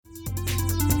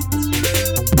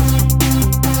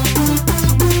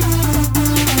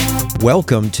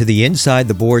Welcome to the Inside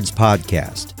the Boards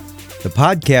podcast, the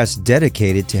podcast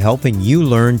dedicated to helping you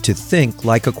learn to think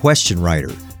like a question writer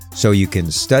so you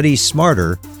can study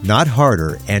smarter, not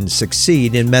harder, and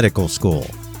succeed in medical school.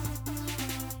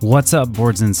 What's up,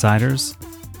 Boards Insiders?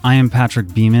 I am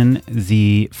Patrick Beeman,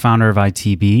 the founder of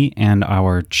ITB and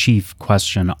our Chief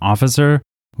Question Officer,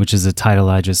 which is a title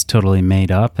I just totally made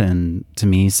up and to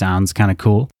me sounds kind of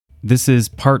cool. This is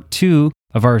part 2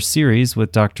 of our series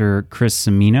with Dr. Chris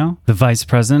Cimino, the Vice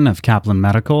President of Kaplan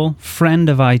Medical, friend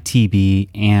of ITB,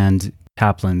 and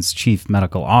Kaplan's Chief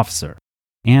Medical Officer,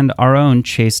 and our own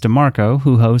Chase DeMarco,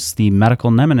 who hosts the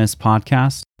Medical Nemesis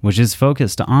podcast, which is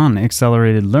focused on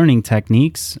accelerated learning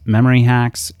techniques, memory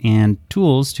hacks, and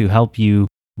tools to help you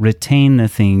retain the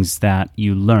things that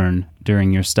you learn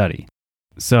during your study.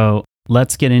 So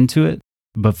let's get into it,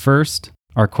 but first,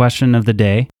 our question of the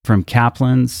day from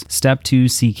Kaplan's Step 2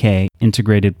 CK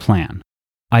Integrated Plan.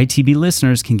 ITB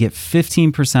listeners can get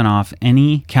 15% off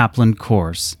any Kaplan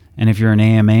course, and if you're an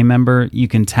AMA member, you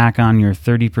can tack on your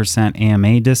 30%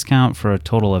 AMA discount for a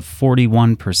total of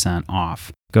 41%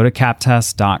 off. Go to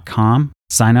kaptest.com,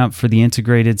 sign up for the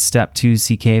integrated Step 2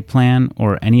 CK plan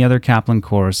or any other Kaplan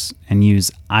course, and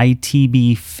use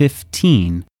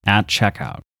ITB15 at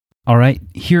checkout. All right,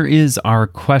 here is our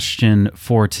question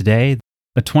for today.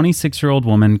 A 26-year-old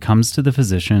woman comes to the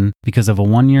physician because of a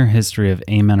 1-year history of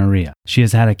amenorrhea. She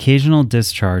has had occasional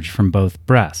discharge from both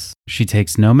breasts. She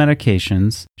takes no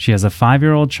medications. She has a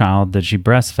 5-year-old child that she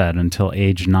breastfed until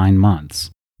age 9 months.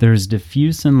 There is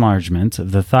diffuse enlargement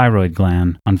of the thyroid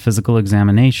gland on physical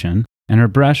examination, and her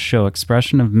breasts show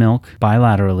expression of milk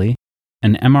bilaterally.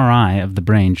 An MRI of the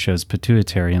brain shows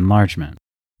pituitary enlargement.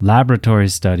 Laboratory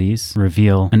studies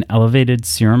reveal an elevated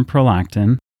serum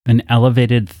prolactin, an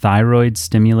elevated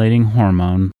thyroid-stimulating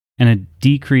hormone, and a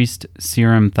decreased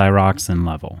serum thyroxine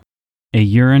level. A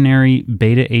urinary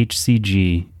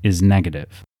beta-HCG is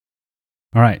negative.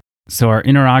 All right, so our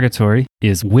interrogatory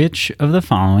is, which of the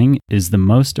following is the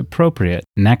most appropriate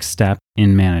next step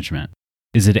in management?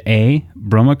 Is it A,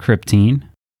 bromocriptine,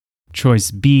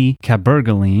 choice B,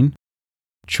 cabergoline,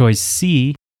 choice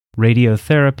C,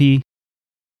 radiotherapy,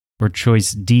 or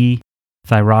choice D,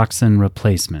 thyroxine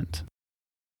replacement?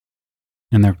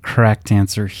 And the correct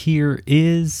answer here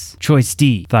is choice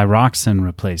D, thyroxine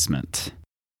replacement.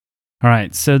 All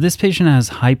right, so this patient has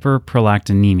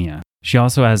hyperprolactinemia. She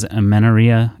also has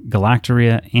amenorrhea,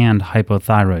 galactorrhea, and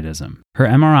hypothyroidism. Her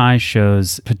MRI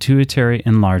shows pituitary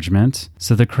enlargement,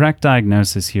 so the correct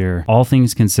diagnosis here, all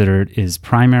things considered, is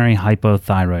primary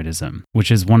hypothyroidism, which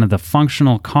is one of the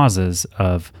functional causes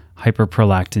of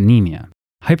hyperprolactinemia.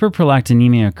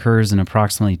 Hyperprolactinemia occurs in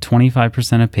approximately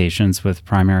 25% of patients with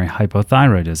primary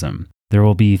hypothyroidism. There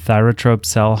will be thyrotrope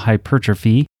cell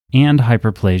hypertrophy and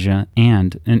hyperplasia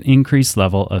and an increased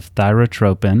level of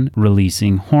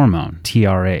thyrotropin-releasing hormone,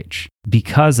 TRH,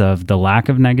 because of the lack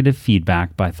of negative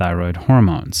feedback by thyroid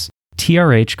hormones.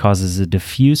 TRH causes a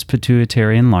diffuse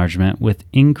pituitary enlargement with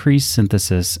increased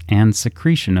synthesis and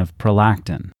secretion of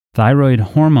prolactin. Thyroid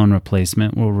hormone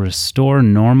replacement will restore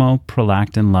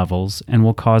normoprolactin levels and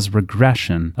will cause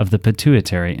regression of the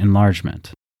pituitary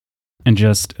enlargement. And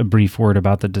just a brief word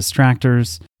about the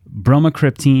distractors.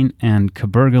 Bromocriptine and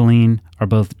cabergoline are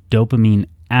both dopamine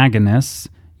agonists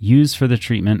used for the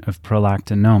treatment of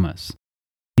prolactinomas.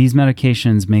 These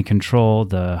medications may control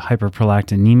the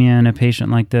hyperprolactinemia in a patient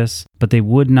like this, but they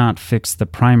would not fix the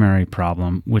primary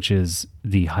problem, which is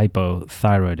the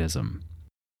hypothyroidism.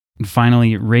 And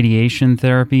finally, radiation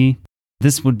therapy.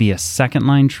 This would be a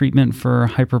second-line treatment for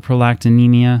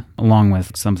hyperprolactinemia, along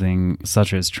with something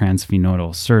such as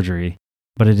transsphenoidal surgery,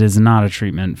 but it is not a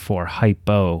treatment for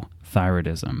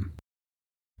hypothyroidism.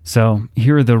 So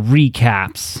here are the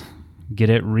recaps. Get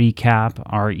it? Recap,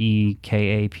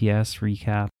 R-E-K-A-P-S,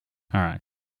 recap. All right.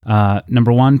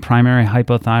 Number 1, primary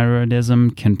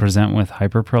hypothyroidism can present with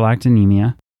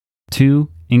hyperprolactinemia. 2,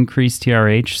 increased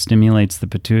TRH stimulates the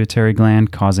pituitary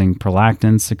gland, causing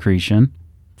prolactin secretion.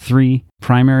 3,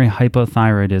 primary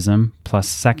hypothyroidism plus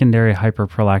secondary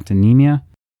hyperprolactinemia.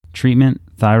 Treatment,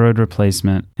 thyroid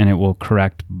replacement, and it will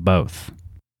correct both.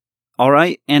 All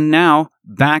right, and now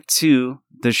back to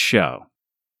the show.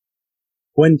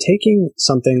 When taking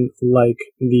something like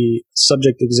the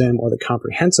subject exam or the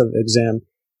comprehensive exam,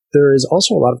 there is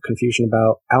also a lot of confusion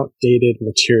about outdated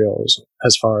materials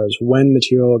as far as when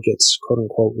material gets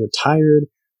quote-unquote retired,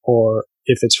 or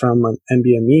if it's from an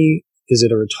NBME, is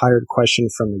it a retired question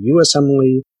from the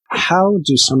USMLE? How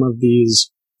do some of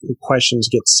these questions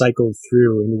get cycled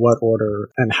through, in what order,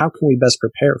 and how can we best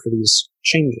prepare for these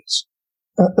changes?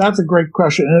 That's a great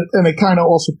question, and it kind of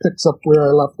also picks up where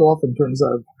I left off in terms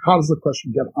of how does the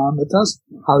question get on the test,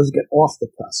 how does it get off the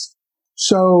test.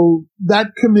 So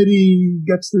that committee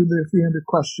gets through their 300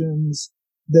 questions.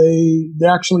 They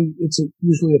actually,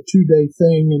 usually a 2-day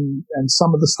thing, and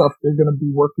some of the stuff they're going to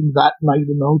be working that night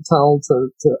in the hotel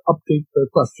to update the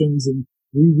questions and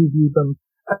re-review them.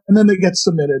 And then they get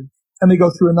submitted, and they go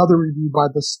through another review by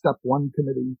the step 1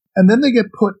 committee. And then they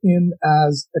get put in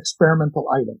as experimental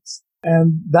items.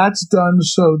 And that's done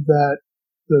so that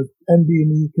the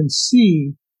NBME can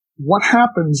see what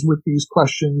happens with these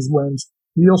questions when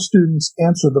real students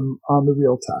answer them on the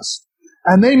real test.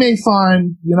 And they may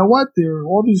find, you know what, there are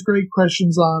all these great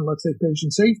questions on, let's say,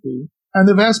 patient safety, and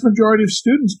the vast majority of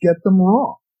students get them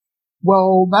wrong.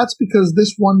 Well, that's because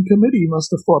this one committee must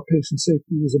have thought patient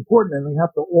safety was important, and they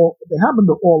happen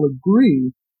to all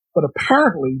agree, but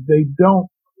apparently they don't,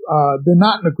 they're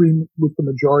not in agreement with the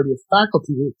majority of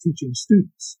faculty who are teaching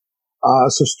students.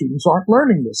 So students aren't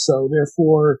learning this. So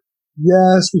therefore,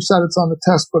 yes, we said it's on the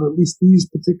test, but at least these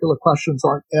particular questions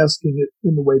aren't asking it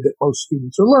in the way that most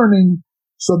students are learning.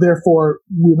 So therefore,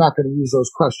 we're not going to use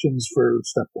those questions for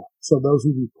step 1. So those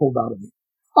would be pulled out of it.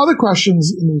 Other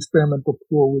questions in the experimental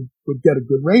pool would get a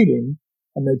good rating,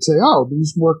 and they'd say, oh,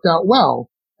 these worked out well.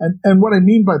 And what I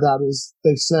mean by that is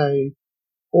they say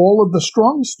all of the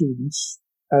strong students,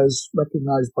 as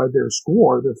recognized by their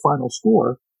score, their final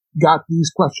score, got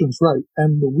these questions right.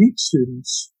 And the weak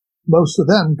students, most of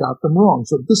them got them wrong.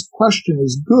 So this question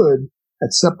is good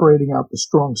at separating out the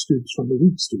strong students from the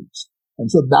weak students. And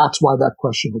so that's why that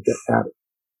question will get added.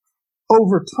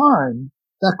 Over time,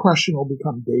 that question will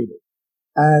become dated.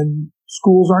 And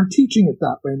schools aren't teaching it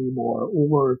that way anymore,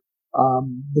 or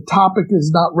the topic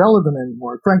is not relevant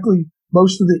anymore. Frankly,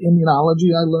 most of the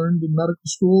immunology I learned in medical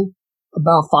school,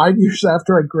 about 5 years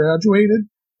after I graduated,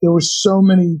 there were so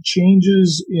many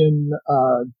changes in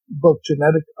both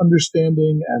genetic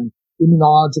understanding and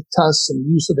immunologic tests and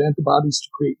use of antibodies to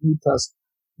create new tests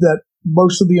that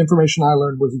most of the information I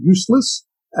learned was useless,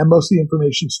 and most of the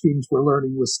information students were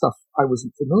learning was stuff I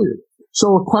wasn't familiar with.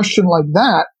 So a question like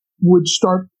that would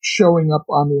start showing up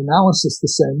on the analysis the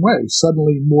same way.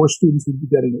 Suddenly more students would be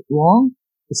getting it wrong.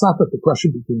 It's not that the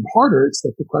question became harder, it's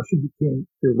that the question became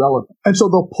irrelevant. And so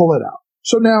they'll pull it out.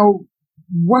 So now,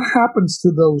 what happens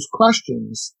to those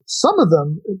questions? Some of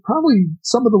them, probably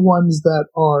some of the ones that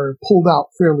are pulled out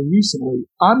fairly recently,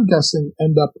 I'm guessing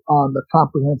end up on the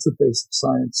comprehensive basic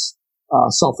science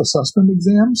self-assessment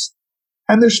exams.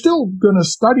 And they're still going to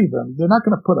study them. They're not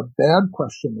going to put a bad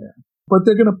question there, but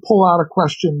they're going to pull out a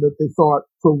question that they thought,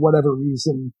 for whatever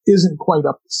reason, isn't quite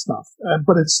up to snuff.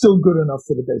 But it's still good enough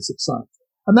for the basic science.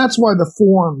 And that's why the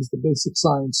forms, the basic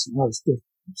science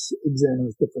exam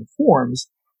has different forms.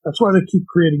 That's why they keep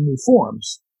creating new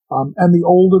forms. And the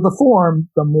older the form,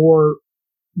 the more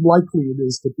likely it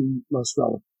is to be less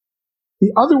relevant.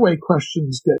 The other way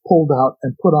questions get pulled out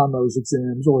and put on those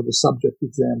exams, or the subject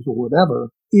exams or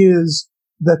whatever, is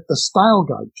that the style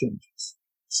guide changes.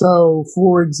 So,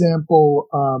 for example,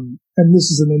 and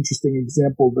this is an interesting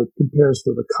example that compares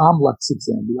to the COMLEX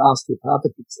exam, the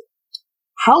osteopathic exam.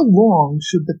 How long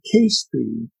should the case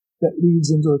be that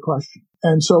leads into the question?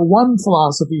 And so one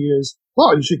philosophy is,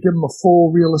 well, you should give them a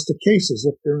full realistic cases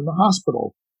if they're in the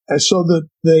hospital, and so that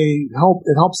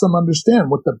it helps them understand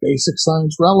what the basic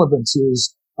science relevance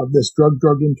is of this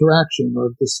drug-drug interaction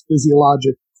or this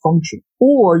physiologic function.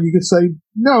 Or you could say,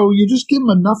 no, you just give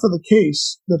them enough of the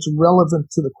case that's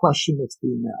relevant to the question that's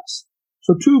being asked.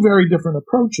 So two very different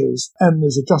approaches, and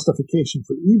there's a justification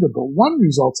for either, but one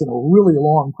results in a really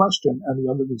long question and the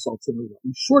other results in a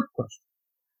really short question.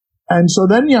 And so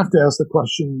then you have to ask the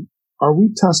question, are we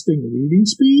testing reading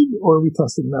speed or are we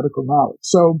testing medical knowledge?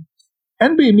 So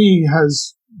NBME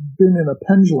has been in a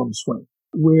pendulum swing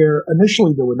where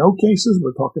initially there were no cases.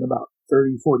 We're talking about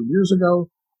 30, 40 years ago.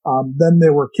 Then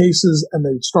there were cases and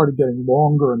they started getting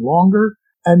longer and longer.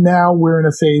 And now we're in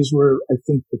a phase where I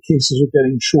think the cases are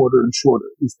getting shorter and shorter,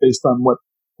 at least based on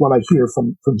what I hear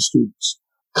from students.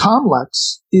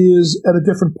 COMLEX is at a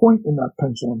different point in that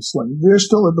pendulum swing. They're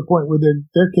still at the point where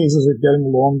their cases are getting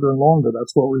longer and longer.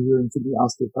 That's what we're hearing from the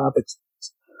osteopathic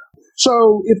studies.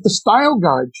 So if the style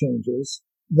guide changes,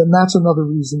 then that's another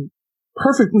reason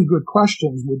perfectly good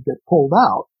questions would get pulled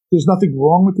out. There's nothing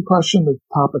wrong with the question. The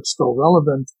topic's still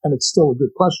relevant and it's still a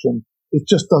good question. It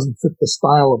just doesn't fit the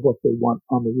style of what they want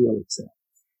on the real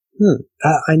exam.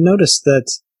 I noticed that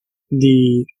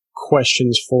the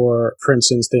questions for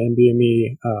instance, the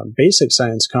NBME basic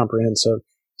science comprehensive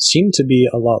seem to be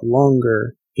a lot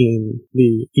longer in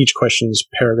each question's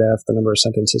paragraph, the number of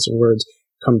sentences and words,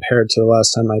 compared to the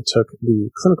last time I took the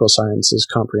clinical sciences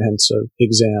comprehensive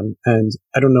exam. And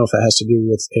I don't know if that has to do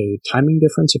with a timing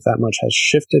difference, if that much has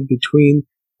shifted between,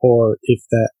 or if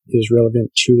that is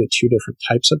relevant to the two different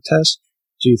types of tests.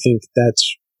 Do you think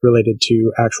that's related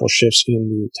to actual shifts in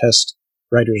the test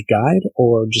writer's guide,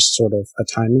 or just sort of a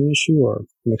timing issue or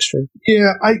mixture?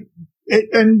 Yeah,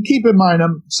 and keep in mind,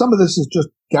 some of this is just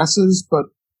guesses, but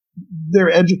they're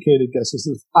educated guesses.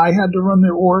 If I had to run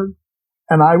their org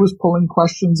and I was pulling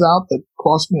questions out that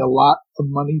cost me a lot of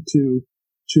money to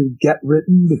get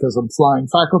written because I'm flying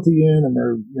faculty in and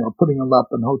they're, putting them up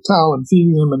in a hotel and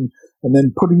feeding them and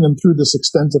then putting them through this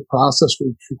extensive process,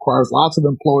 which requires lots of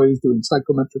employees doing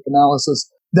psychometric analysis,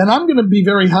 then I'm going to be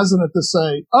very hesitant to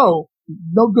say, oh,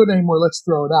 no good anymore, let's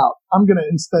throw it out. I'm going to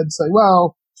instead say,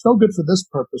 well, it's no good for this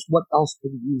purpose. What else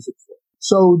can we use it for?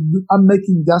 So I'm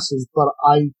making guesses, but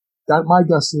my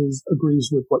guess agrees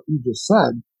with what you just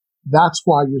said. That's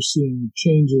why you're seeing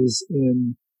changes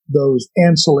in those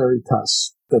ancillary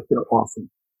tests that they're offering.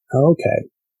 Okay.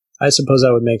 I suppose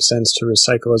that would make sense to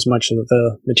recycle as much of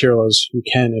the material as you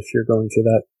can if you're going through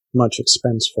that much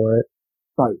expense for it.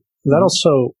 Right. That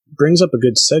also brings up a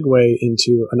good segue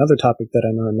into another topic that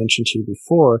I know I mentioned to you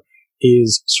before,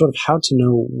 is sort of how to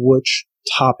know which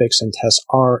topics and tests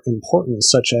are important,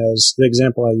 such as the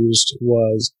example I used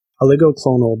was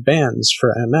oligoclonal bands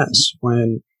for MS,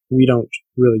 when we don't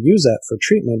really use that for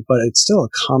treatment, but it's still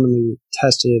a commonly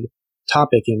tested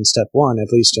topic in step 1,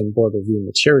 at least in board review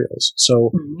materials.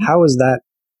 So how is that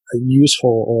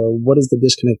useful, or what is the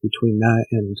disconnect between that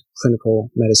and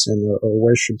clinical medicine, or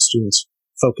where should students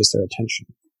focus their attention?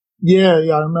 Yeah,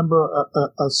 I remember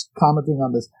us commenting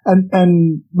on this.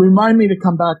 And remind me to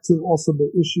come back to also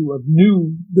the issue of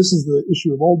this is the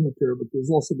issue of old material, but there's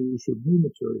also the issue of new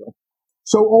material.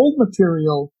 So old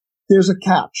material, there's a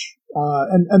catch.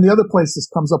 And the other place this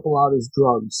comes up a lot is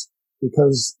drugs,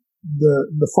 because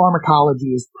the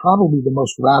pharmacology is probably the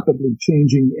most rapidly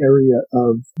changing area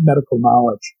of medical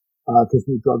knowledge, because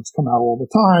new drugs come out all the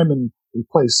time and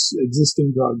replace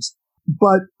existing drugs.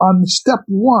 But on step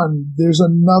 1, there's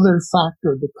another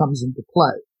factor that comes into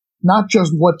play. Not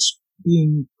just what's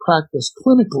being practiced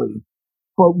clinically,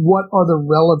 but what are the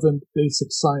relevant basic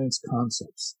science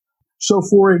concepts. So,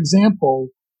 for example,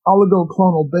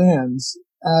 oligoclonal bands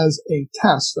as a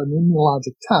test, an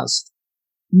immunologic test,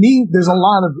 there's a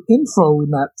lot of info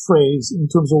in that phrase in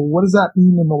terms of what does that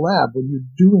mean in the lab when you're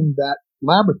doing that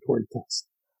laboratory test.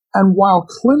 And while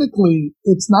clinically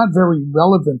it's not very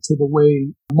relevant to the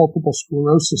way multiple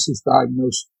sclerosis is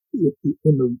diagnosed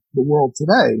in the world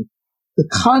today, the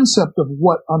concept of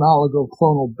what an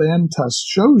oligoclonal band test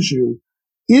shows you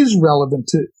is relevant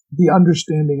to the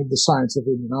understanding of the science of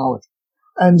immunology.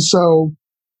 And so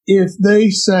if they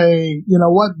say, you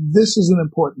know what, this is an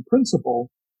important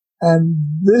principle, and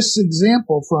this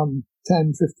example from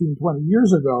 10, 15, 20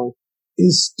 years ago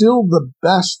is still the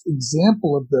best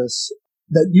example of this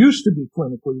that used to be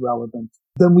clinically relevant,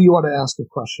 then we ought to ask a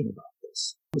question about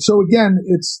this. So again,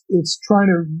 it's trying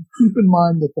to keep in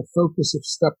mind that the focus of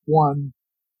step 1,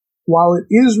 while it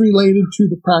is related to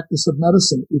the practice of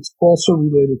medicine, it's also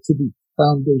related to the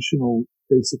foundational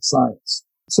basic science.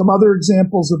 Some other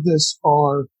examples of this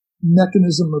are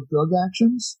mechanism of drug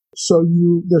actions. So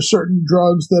there's certain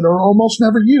drugs that are almost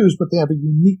never used, but they have a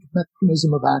unique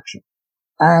mechanism of action.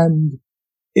 And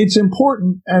it's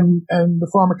important, and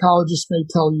the pharmacologist may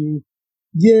tell you,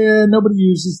 yeah, nobody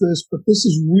uses this, but this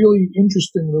is really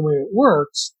interesting the way it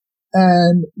works.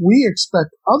 And we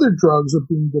expect other drugs are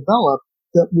being developed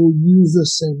that will use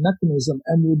this same mechanism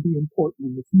and will be important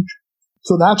in the future.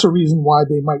 So that's a reason why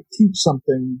they might teach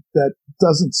something that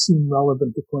doesn't seem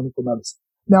relevant to clinical medicine.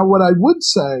 Now, what I would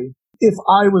say, if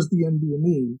I was the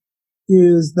NBME,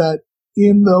 is that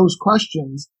in those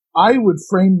questions, I would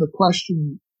frame the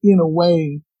question in a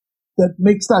way that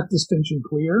makes that distinction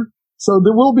clear. So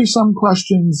there will be some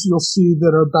questions you'll see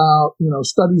that are about,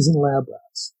 studies in lab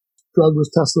rats. Drug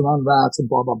was tested on rats and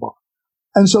blah, blah, blah.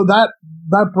 And so that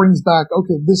brings back,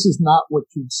 okay, this is not what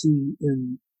you'd see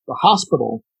in the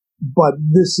hospital, but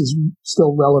this is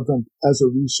still relevant as a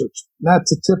research.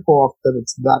 That's a tip-off that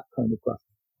it's that kind of question.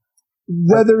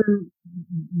 Whether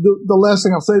the last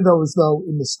thing I'll say, though, is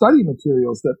in the study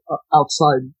materials that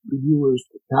outside reviewers,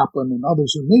 Kaplan and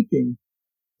others are making,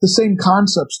 the same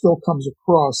concept still comes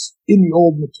across in the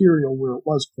old material where it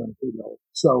was clinically relevant.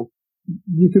 So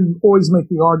you can always make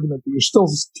the argument that you're still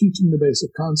teaching the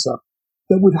basic concept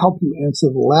that would help you answer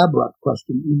the lab rat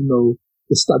question, even though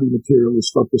the study material is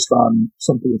focused on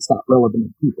something that's not relevant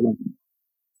to people anymore.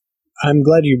 I'm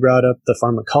glad you brought up the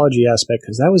pharmacology aspect,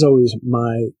 because that was always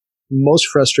my most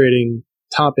frustrating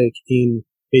topic in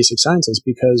basic sciences,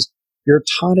 because you're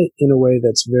taught it in a way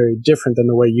that's very different than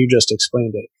the way you just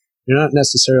explained it. You're not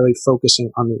necessarily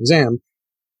focusing on the exam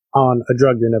on a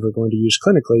drug you're never going to use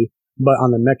clinically, but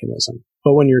on the mechanism.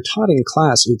 But when you're taught in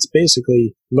class, it's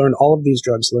basically learn all of these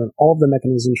drugs, learn all of the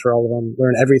mechanisms for all of them,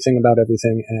 learn everything about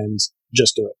everything, and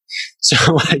just do it.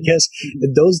 So I guess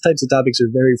those types of topics are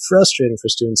very frustrating for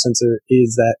students since there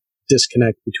is that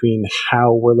disconnect between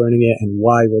how we're learning it and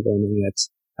why we're learning it,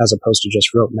 as opposed to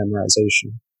just rote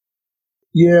memorization.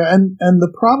 Yeah, and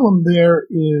the problem there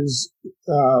is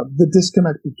the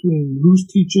disconnect between who's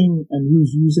teaching and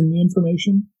who's using the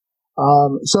information.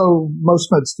 So most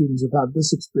med students have had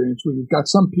this experience where you've got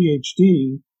some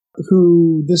PhD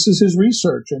who this is his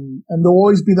research, and there'll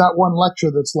always be that one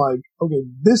lecture that's like, okay,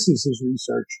 this is his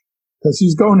research, because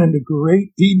he's going into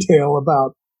great detail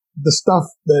about the stuff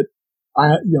that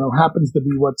happens to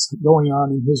be what's going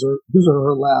on in his or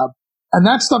her lab, and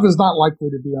that stuff is not likely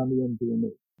to be on the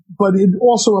NBME. But it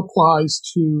also applies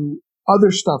to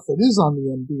other stuff that is on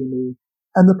the NBME,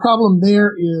 and the problem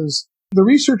there is the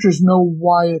researchers know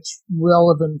why it's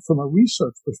relevant from a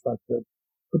research perspective,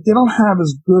 but they don't have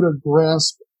as good a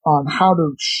grasp on how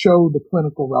to show the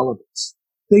clinical relevance.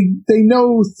 They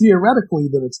know theoretically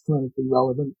that it's clinically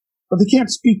relevant, but they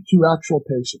can't speak to actual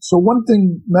patients. So one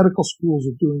thing medical schools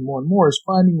are doing more and more is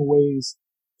finding ways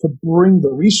to bring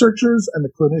the researchers and the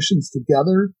clinicians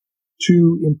together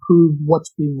to improve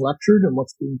what's being lectured and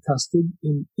what's being tested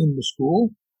in the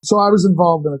school. So I was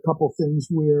involved in a couple of things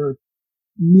where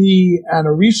me and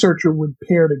a researcher would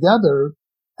pair together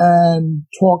and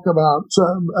talk about, so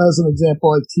as an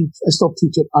example, I still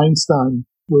teach at Einstein,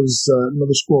 was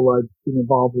another school I've been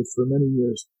involved with for many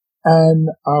years. And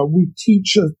we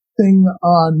teach a thing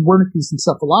on Wernicke's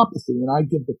encephalopathy, and I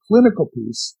give the clinical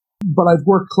piece, but I've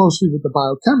worked closely with the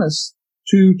biochemists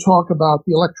to talk about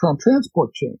the electron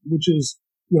transport chain, which is,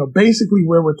 basically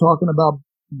where we're talking about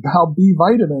how B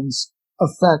vitamins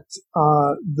affect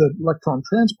the electron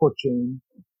transport chain.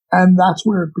 And that's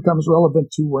where it becomes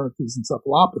relevant to Wernicke's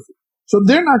encephalopathy. So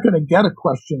they're not going to get a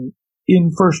question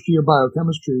in first year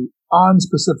biochemistry on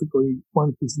specifically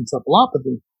Wernicke's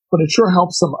encephalopathy, but it sure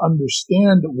helps them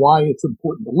understand why it's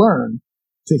important to learn,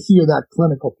 to hear that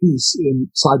clinical piece in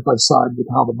side by side with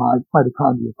how the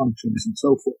mitochondria functions and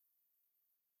so forth.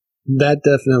 That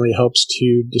definitely helps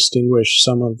to distinguish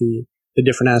some of the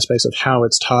different aspects of how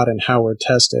it's taught and how we're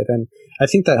tested. And I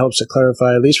think that helps to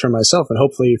clarify, at least for myself and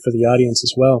hopefully for the audience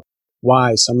as well,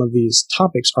 why some of these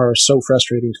topics are so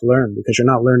frustrating to learn, because you're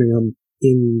not learning them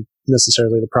in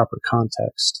necessarily the proper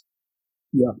context.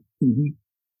 Yeah. Mm-hmm.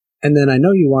 And then I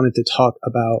know you wanted to talk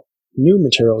about new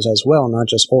materials as well, not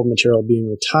just old material being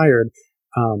retired,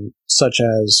 such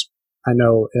as, I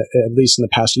know at least in the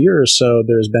past year or so,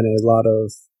 there's been a lot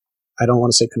of, I don't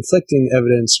want to say conflicting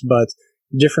evidence, but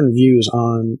different views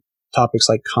on topics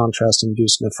like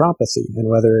contrast-induced nephropathy and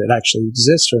whether it actually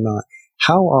exists or not.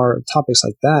 How are topics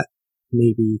like that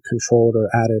maybe controlled or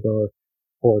added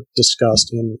or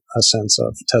discussed in a sense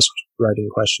of test writing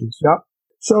questions? Yeah.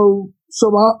 So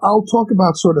I'll talk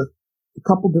about sort of a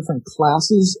couple different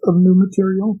classes of new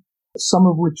material, some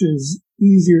of which is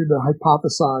easier to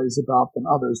hypothesize about than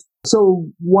others. So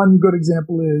one good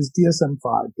example is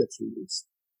DSM-5 gets released.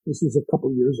 This was a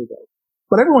couple years ago.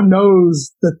 But everyone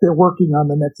knows that they're working on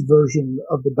the next version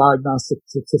of the Diagnostic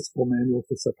Statistical Manual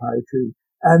for Psychiatry,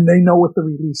 and they know what the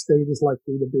release date is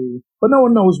likely to be, but no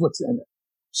one knows what's in it.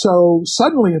 So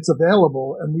suddenly it's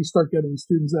available, and we start getting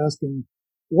students asking,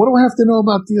 what do I have to know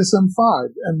about DSM-5?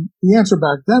 And the answer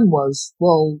back then was,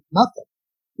 well, nothing,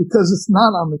 because it's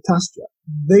not on the test yet.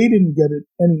 They didn't get it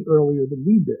any earlier than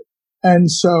we did.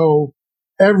 And so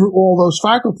all those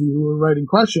faculty who were writing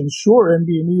questions, sure,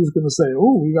 NBME is going to say,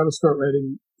 oh, we got to start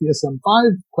writing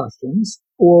DSM-5 questions,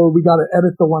 or we got to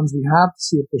edit the ones we have to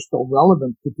see if they're still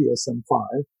relevant to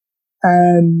DSM-5.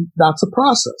 And that's a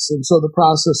process. And so the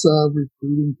process of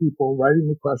recruiting people, writing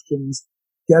the questions,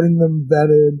 getting them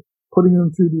vetted, putting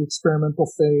them through the experimental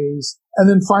phase, and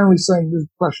then finally saying the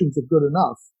questions are good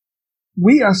enough.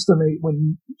 We estimate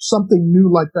when something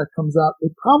new like that comes out,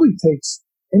 it probably takes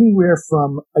anywhere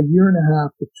from a year and a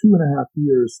half to 2.5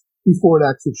 years before it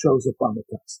actually shows up on the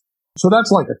test. So that's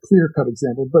like a clear-cut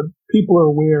example, but people are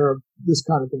aware of this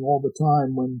kind of thing all the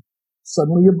time when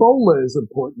suddenly Ebola is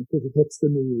important because it hits the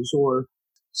news, or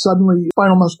suddenly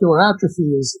spinal muscular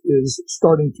atrophy is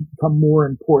starting to become more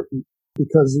important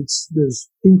because there's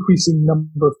increasing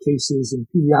number of cases in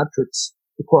pediatrics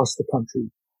across the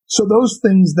country. So those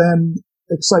things then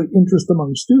excite interest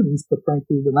among students, but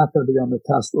frankly, they're not going to be on the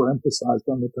test or emphasized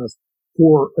on the test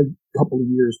for a couple of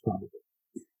years probably.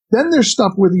 Then there's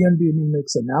stuff where the NBME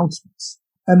makes announcements,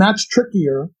 and that's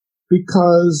trickier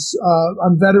because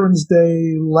on Veterans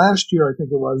Day last year, I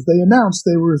think it was, they announced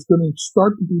they were going to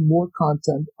start to be more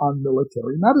content on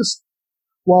military medicine.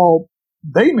 Well,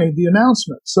 they made the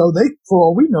announcement. So for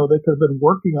all we know, they could have been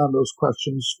working on those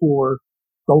questions for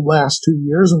the last 2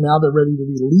 years, and now they're ready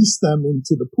to release them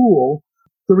into the pool.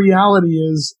 The reality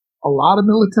is a lot of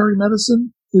military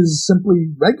medicine is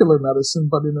simply regular medicine,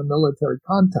 but in a military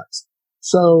context.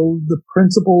 So the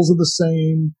principles are the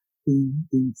same.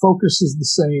 The focus is the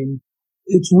same.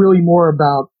 It's really more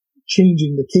about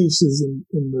changing the cases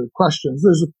in the questions.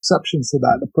 There's exceptions to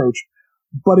that approach.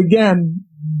 But again,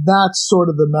 that's sort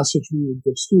of the message we would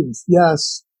give students.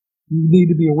 Yes, you need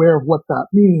to be aware of what that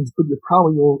means, but you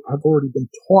probably have already been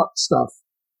taught stuff,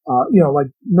 like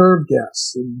nerve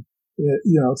gas. And,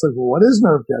 it's like, well, what is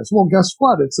nerve gas? Well, guess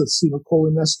what? It's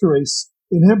acetylcholinesterase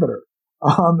inhibitor.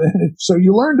 So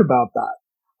you learned about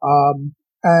that.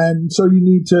 And so you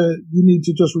need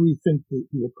to just rethink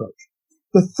the approach.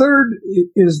 The third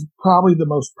is probably the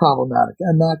most problematic,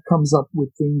 and that comes up with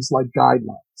things like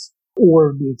guidelines,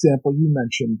 or the example you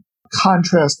mentioned,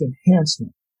 contrast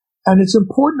enhancement. And it's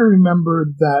important to remember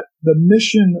that the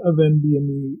mission of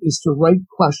NBME is to write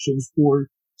questions for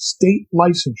state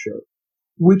licensure,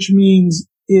 which means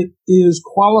it is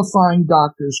qualifying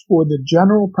doctors for the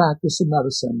general practice of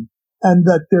medicine, and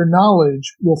that their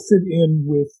knowledge will fit in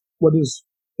with what is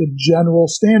the general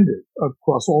standard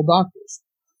across all doctors.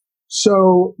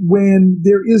 So when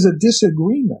there is a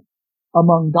disagreement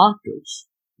among doctors,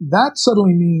 that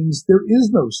suddenly means there is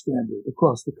no standard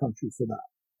across the country for that.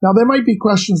 Now, there might be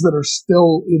questions that are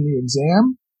still in the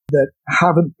exam that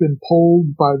haven't been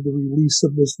polled by the release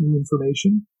of this new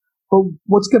information. But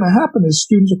what's going to happen is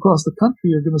students across the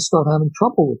country are going to start having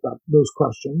trouble with those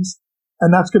questions.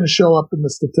 And that's going to show up in the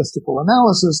statistical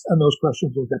analysis, and those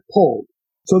questions will get polled.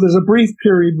 So there's a brief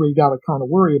period where you got to kind of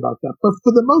worry about that. But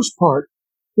for the most part,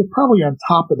 they're probably on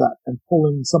top of that and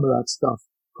pulling some of that stuff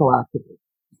proactively.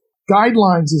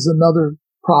 Guidelines is another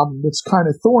problem that's kind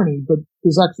of thorny, but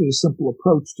there's actually a simple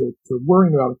approach to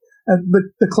worrying about it. And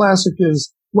the classic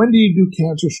is, when do you do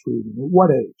cancer screening? At what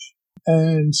age?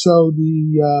 And so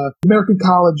the American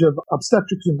College of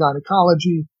Obstetrics and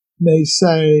Gynecology may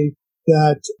say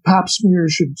that pap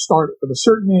smears should start at a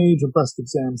certain age and breast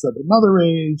exams at another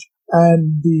age.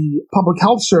 And the Public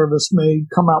Health Service may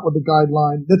come out with a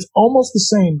guideline that's almost the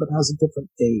same but has a different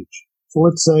age. So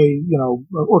let's say,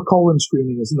 or colon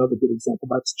screening is another good example.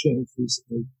 That's changed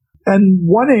recently. And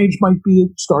one age might be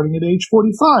starting at age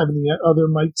 45, and the other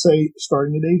might say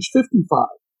starting at age 55.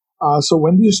 So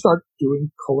when do you start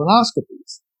doing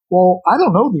colonoscopies? Well, I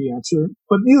don't know the answer,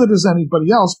 but neither does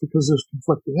anybody else because there's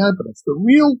conflicting evidence. The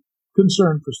real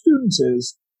concern for students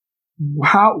is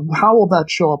how will that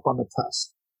show up on the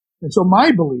test? And so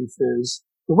my belief is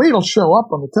the way it'll show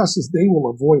up on the test is they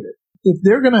will avoid it. If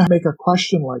they're going to make a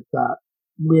question like that,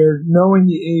 where knowing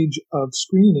the age of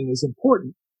screening is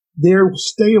important, they'll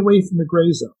stay away from the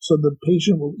gray zone. So the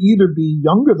patient will either be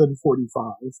younger than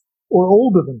 45 or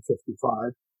older than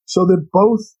 55, so that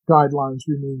both guidelines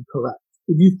remain correct.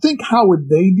 If you think how would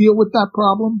they deal with that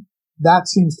problem, that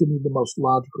seems to me the most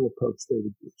logical approach they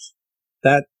would use.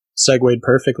 That segued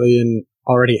perfectly and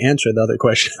already answered the other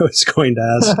question I was going to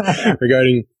ask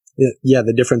regarding,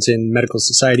 the difference in medical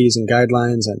societies and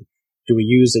guidelines. And do we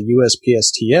use the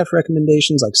USPSTF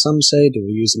recommendations like some say? Do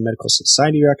we use the medical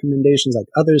society recommendations like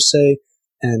others say?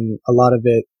 And a lot of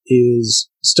it is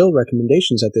still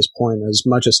recommendations at this point. As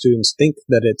much as students think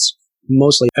that it's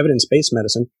mostly evidence-based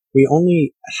medicine, we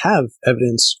only have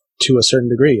evidence to a certain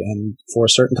degree and for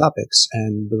certain topics,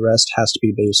 and the rest has to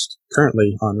be based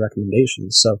currently on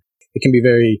recommendations. So it can be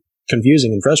very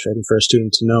confusing and frustrating for a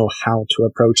student to know how to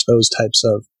approach those types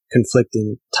of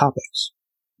conflicting topics.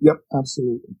 Yep,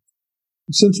 absolutely.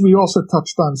 Since we also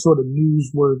touched on sort of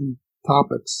newsworthy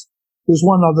topics, there's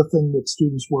one other thing that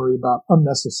students worry about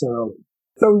unnecessarily.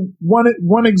 So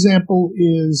one example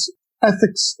is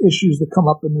ethics issues that come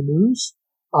up in the news.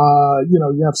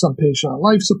 You have some patient on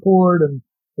life support, and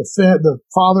the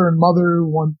father and mother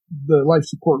want the life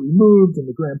support removed, and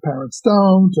the grandparents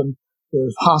don't, and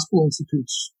the hospital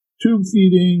institutes tube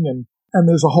feeding, and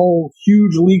there's a whole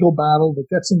huge legal battle that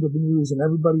gets into the news, and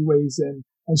everybody weighs in.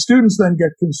 And students then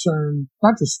get concerned,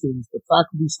 not just students, but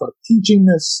faculty start teaching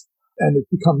this, and it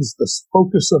becomes the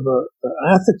focus of an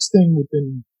ethics thing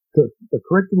within the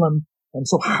curriculum. And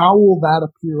so how will that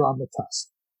appear on the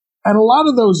test? And a lot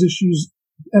of those issues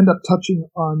end up touching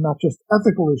on not just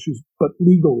ethical issues, but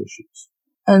legal issues.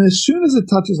 And as soon as it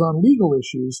touches on legal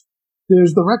issues,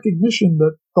 there's the recognition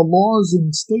that the laws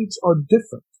in states are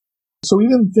different. So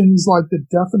even things like the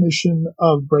definition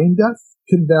of brain death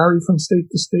can vary from state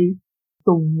to state.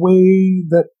 The way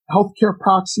that healthcare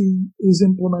proxy is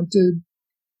implemented,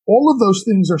 all of those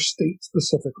things are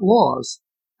state-specific laws.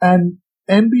 And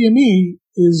NBME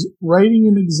is writing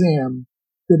an exam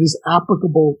that is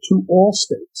applicable to all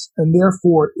states, and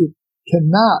therefore it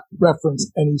cannot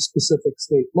reference any specific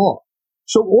state law.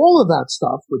 So all of that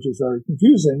stuff, which is very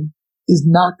confusing, is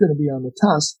not going to be on the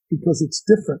test because it's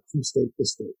different from state to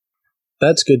state.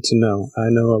 That's good to know. I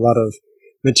know a lot of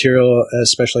material,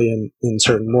 especially in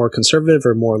certain more conservative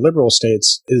or more liberal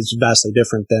states, is vastly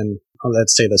different than,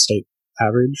 let's say, the state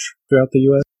average throughout the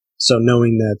U.S. So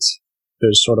knowing that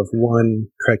there's sort of one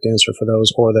correct answer for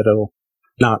those, or that it'll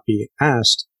not be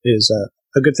asked, is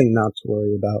a good thing not to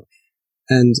worry about.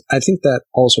 And I think that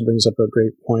also brings up a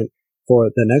great point for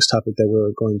the next topic that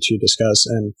we're going to discuss,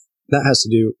 and that has to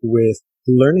do with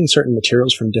learning certain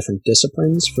materials from different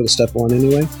disciplines for the step one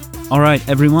anyway. All right,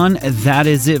 everyone, that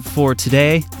is it for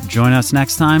today. Join us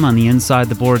next time on the Inside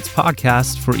the Boards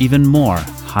podcast for even more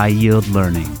high-yield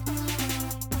learning.